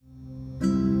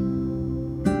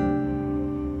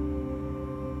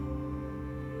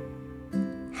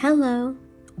Hello,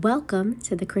 welcome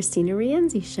to the Kristina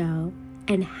Rienzi Show,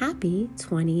 and happy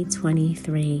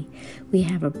 2023. We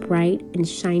have a bright and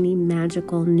shiny,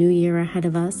 magical new year ahead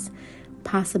of us.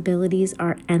 Possibilities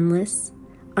are endless,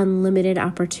 unlimited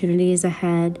opportunities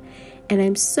ahead, and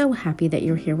I'm so happy that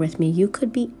you're here with me. You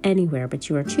could be anywhere, but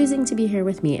you are choosing to be here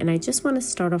with me, and I just want to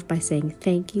start off by saying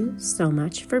thank you so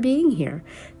much for being here.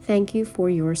 Thank you for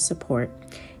your support.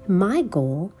 My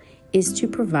goal is to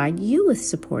provide you with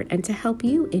support and to help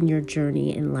you in your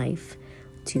journey in life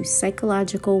to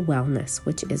psychological wellness,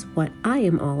 which is what I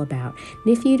am all about.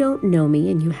 And if you don't know me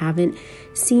and you haven't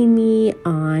seen me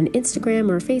on Instagram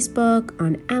or Facebook,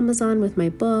 on Amazon with my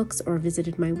books, or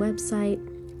visited my website,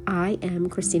 I am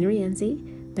Kristina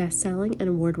Rienzi, bestselling and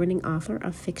award-winning author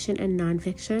of fiction and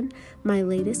nonfiction. My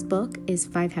latest book is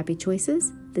 5 Happy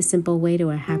Choices, The Simple Way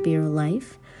to a Happier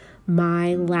Life.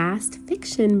 My last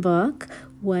fiction book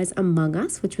was Among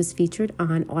Us, which was featured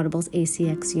on Audible's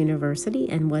ACX University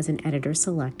and was an editor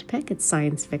select pick. It's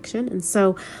science fiction. And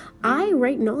so I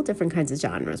write in all different kinds of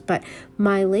genres, but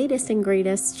my latest and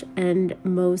greatest and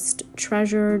most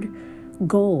treasured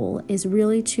goal is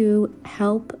really to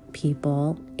help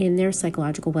people in their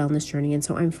psychological wellness journey. And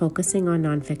so I'm focusing on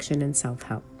nonfiction and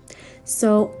self-help.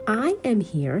 So I am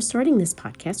here starting this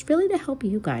podcast really to help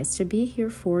you guys, to be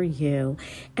here for you.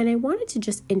 And I wanted to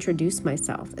just introduce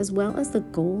myself as well as the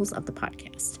goals of the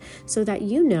podcast so that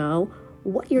you know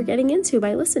what you're getting into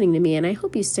by listening to me. And I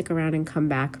hope you stick around and come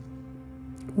back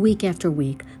week after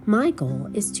week. My goal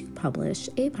is to publish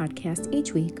a podcast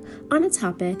each week on a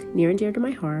topic near and dear to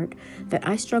my heart that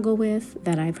I struggle with,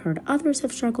 that I've heard others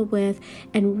have struggled with,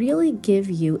 and really give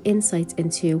you insights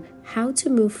into how to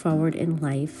move forward in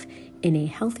life in a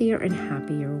healthier and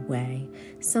happier way.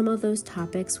 Some of those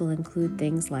topics will include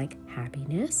things like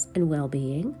happiness and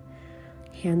well-being,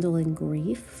 handling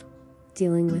grief,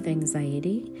 dealing with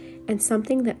anxiety, and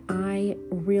something that I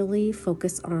really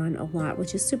focus on a lot,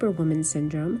 which is Superwoman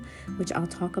Syndrome, which I'll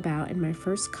talk about in my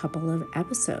first couple of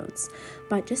episodes.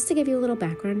 But just to give you a little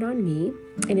background on me,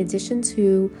 in addition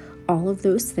to all of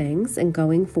those things and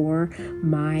going for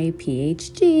my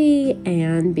PhD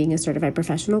and being a certified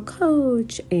professional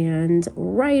coach and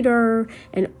writer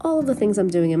and all of the things I'm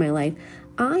doing in my life,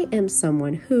 I am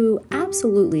someone who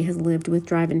absolutely has lived with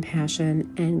drive and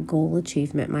passion and goal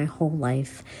achievement my whole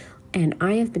life. And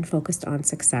I have been focused on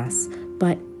success.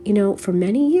 But, for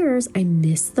many years, I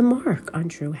missed the mark on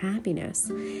true happiness.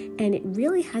 And it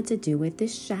really had to do with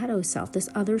this shadow self, this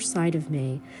other side of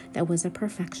me that was a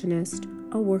perfectionist,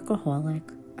 a workaholic,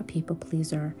 a people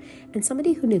pleaser, and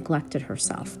somebody who neglected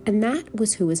herself. And that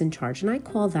was who was in charge. And I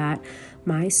call that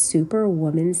my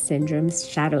Superwoman Syndrome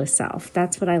shadow self.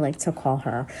 That's what I like to call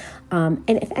her. And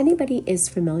if anybody is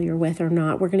familiar with or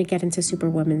not, we're going to get into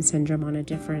Superwoman Syndrome on a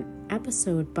different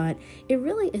episode, but it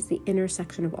really is the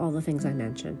intersection of all the things I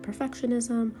mentioned: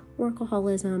 perfectionism,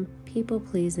 workaholism, people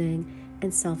pleasing,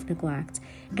 and self-neglect.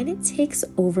 And it takes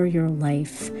over your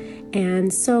life.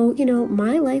 And so,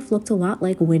 my life looked a lot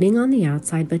like winning on the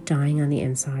outside, but dying on the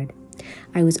inside.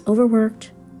 I was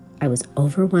overworked, I was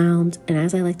overwhelmed, and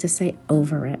as I like to say,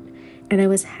 over it. And I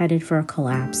was headed for a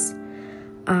collapse.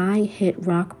 I hit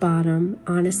rock bottom.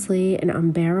 Honestly, an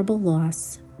unbearable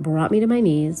loss brought me to my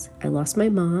knees. I lost my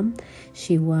mom.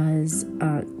 She was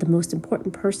the most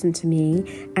important person to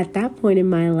me at that point in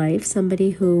my life, somebody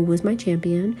who was my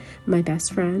champion, my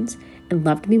best friend, and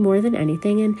loved me more than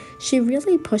anything. And she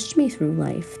really pushed me through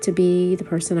life to be the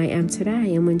person I am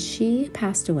today. And when she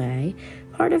passed away,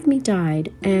 part of me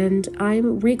died, and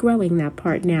I'm regrowing that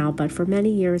part now. But for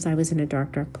many years, I was in a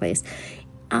dark, dark place.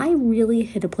 I really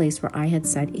hit a place where I had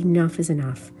said, enough is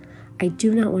enough. I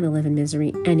do not want to live in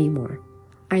misery anymore.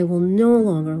 I will no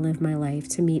longer live my life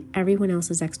to meet everyone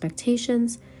else's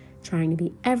expectations, trying to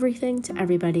be everything to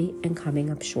everybody and coming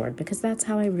up short, because that's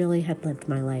how I really had lived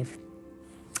my life.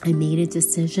 I made a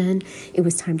decision. It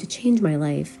was time to change my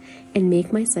life and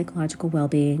make my psychological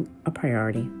well-being a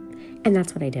priority. And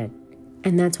that's what I did.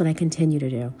 And that's what I continue to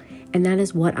do. And that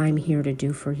is what I'm here to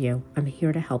do for you. I'm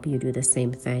here to help you do the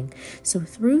same thing. So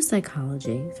through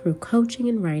psychology, through coaching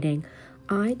and writing,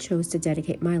 I chose to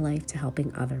dedicate my life to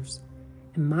helping others.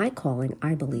 And my calling,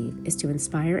 I believe, is to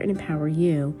inspire and empower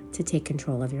you to take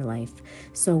control of your life.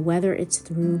 So whether it's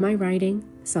through my writing,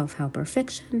 self-help or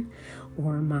fiction,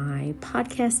 or my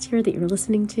podcast here that you're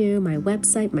listening to, my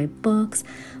website, my books,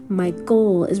 my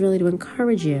goal is really to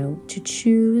encourage you to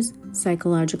choose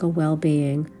psychological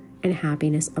well-being and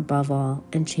happiness above all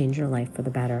and change your life for the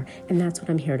better. And that's what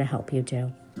I'm here to help you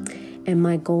do. And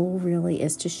my goal really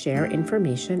is to share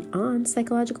information on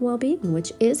psychological well-being,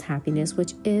 which is happiness,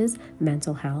 which is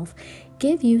mental health,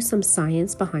 give you some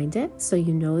science behind it so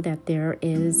you know that there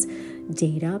is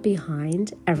data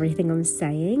behind everything I'm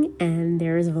saying, and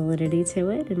there's validity to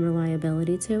it and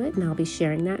reliability to it, and I'll be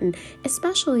sharing that. And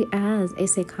especially as a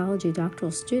psychology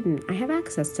doctoral student, I have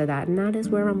access to that, and that is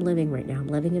where I'm living right now. I'm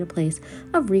living in a place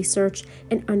of research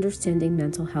and understanding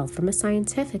mental health from a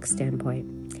scientific standpoint.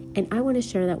 And I want to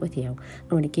share that with you.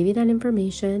 I want to give you that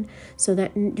information so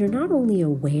that you're not only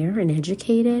aware and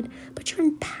educated, but you're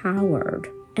empowered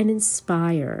and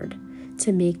inspired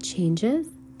to make changes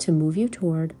to move you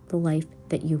toward the life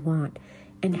that you want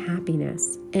and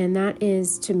happiness. And that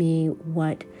is, to me,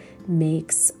 what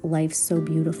makes life so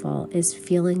beautiful, is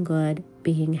feeling good,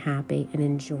 being happy, and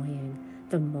enjoying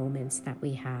the moments that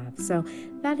we have. So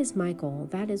that is my goal.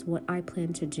 That is what I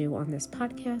plan to do on this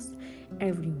podcast.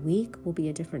 Every week will be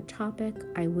a different topic.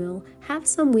 I will have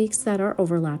some weeks that are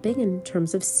overlapping in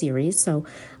terms of series, so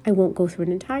I won't go through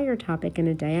an entire topic in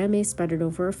a day. I may spread it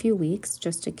over a few weeks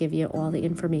just to give you all the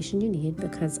information you need,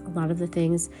 because a lot of the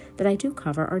things that I do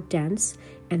cover are dense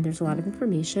and there's a lot of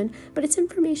information, but it's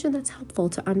information that's helpful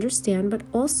to understand, but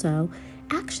also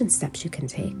action steps you can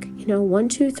take. 1,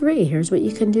 2, 3, here's what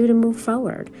you can do to move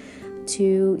forward,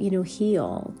 to,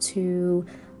 heal, to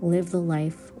live the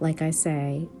life, like I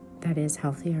say, that is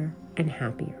healthier and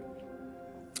happier.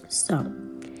 So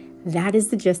that is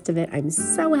the gist of it. I'm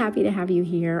so happy to have you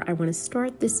here. I want to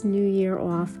start this new year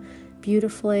off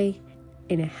beautifully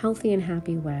in a healthy and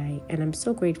happy way. And I'm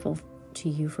so grateful to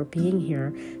you for being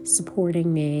here,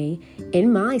 supporting me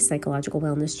in my psychological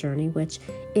wellness journey, which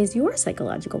is your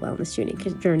psychological wellness journey,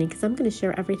 because I'm going to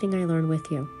share everything I learn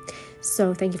with you.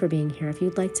 So thank you for being here. If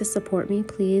you'd like to support me,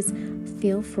 please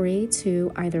feel free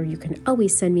to you can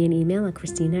always send me an email at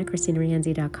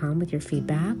KristinaRienzi.com with your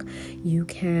feedback. You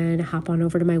can hop on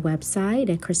over to my website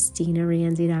at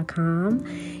KristinaRienzi.com.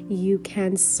 You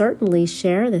can certainly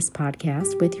share this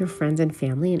podcast with your friends and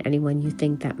family and anyone you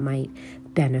think that might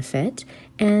benefit.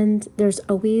 And there's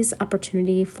always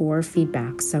opportunity for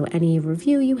feedback. So any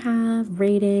review you have,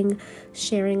 rating,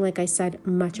 sharing, like I said,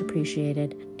 much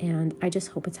appreciated. And I just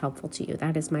hope it's helpful to you.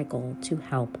 That is my goal, to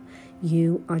help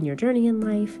you on your journey in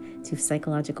life to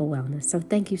psychological wellness. So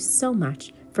thank you so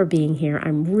much for being here.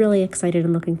 I'm really excited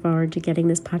and looking forward to getting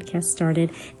this podcast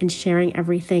started and sharing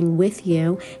everything with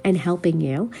you and helping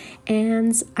you.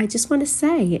 And I just want to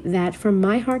say that from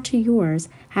my heart to yours,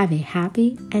 have a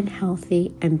happy and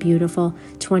healthy and beautiful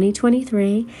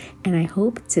 2023. And I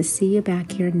hope to see you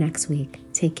back here next week.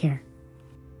 Take care.